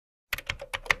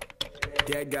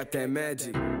Dad got that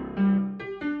magic.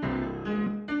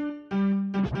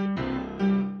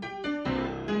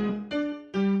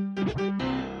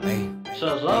 Hey.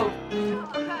 So low.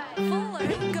 Fuller,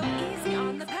 go easy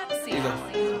on the Pepsi.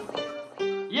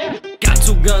 Yeah. Got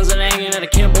two guns and hanging at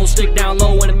Akimbo. Stick down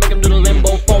low and make him do the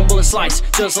limbo. Phone bullet slice,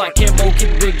 just like Kimbo. Keep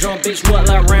a big drum, bitch, what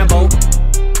like Rambo.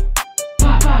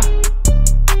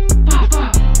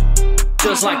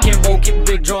 Just like Kimbo, keep a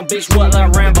big drum, bitch, what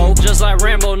like Rambo. Just like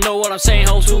Rambo, know what I'm saying,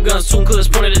 ho. Two guns, two clips,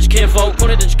 pointed at your kinfolk.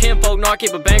 Pointed at your kinfolk, no, I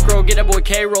keep a bankroll. Get that boy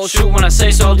K-roll, shoot when I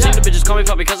say so. Team the bitches call me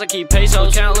Pop because I keep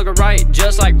pesos. Kinda looking right,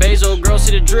 just like Bezos. Girls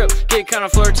see the drip, get kinda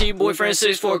flirty. Boyfriend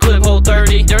 6'4", clip hole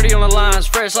 30. Dirty on the lines,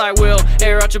 fresh like Will.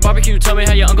 Air out your barbecue, tell me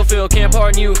how your uncle feel. Can't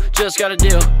pardon you, just got a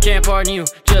deal. Can't pardon you,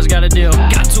 just got a deal.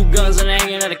 Got two guns and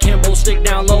hanging at Akimbo. Stick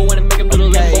down low and make him do the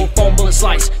limbo. Phone bullet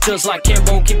slice, just like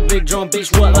Kimbo. Keep a big drum,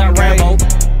 bitch, what like Rambo.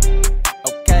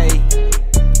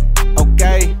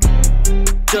 Okay.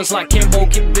 Just like Kimbo,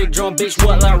 keep a big drum, bitch,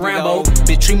 what like Rambo.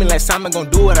 Bitch treat me like Simon, gon'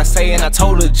 do what I say. And I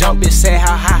told her to jump, bitch said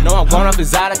how high. No, I'm going off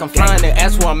his eye like I'm flying. They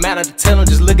ask where I'm at, I tell him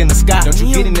just look in the sky. Don't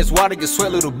you get in this water, get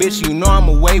sweat, little bitch. You know I'm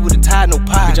away with a tide, no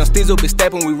pie. Bitch, I'm Steezy, bitch,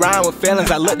 steppin', we rhyme with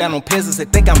felons. I look down on peasants, they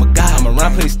think I'm a guy. I'm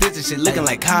around putting stitches, shit looking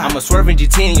like Kai. I'm a swerving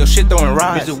GT and your shit throwing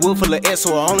rides. Bitch, a wood full of S,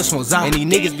 so I only smoke out. And these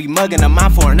niggas be mugging, I'm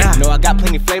mine for an eye. No, I got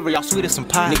plenty flavor, y'all sweet as some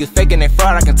pie. Niggas faking they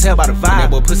fraud, I can tell by the vibe.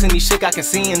 That boy pussy in these shit, I can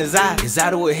see in his eye. It's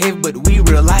out of with heavy, but we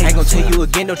real life. I ain't gon' tell you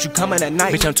again, don't you come in at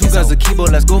night. Bitch, I'm two guns, Akimbo,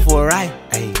 let's go for a ride.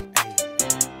 Ayy.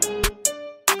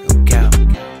 Look out.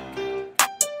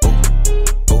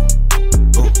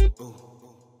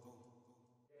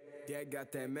 Dad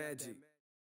got that magic.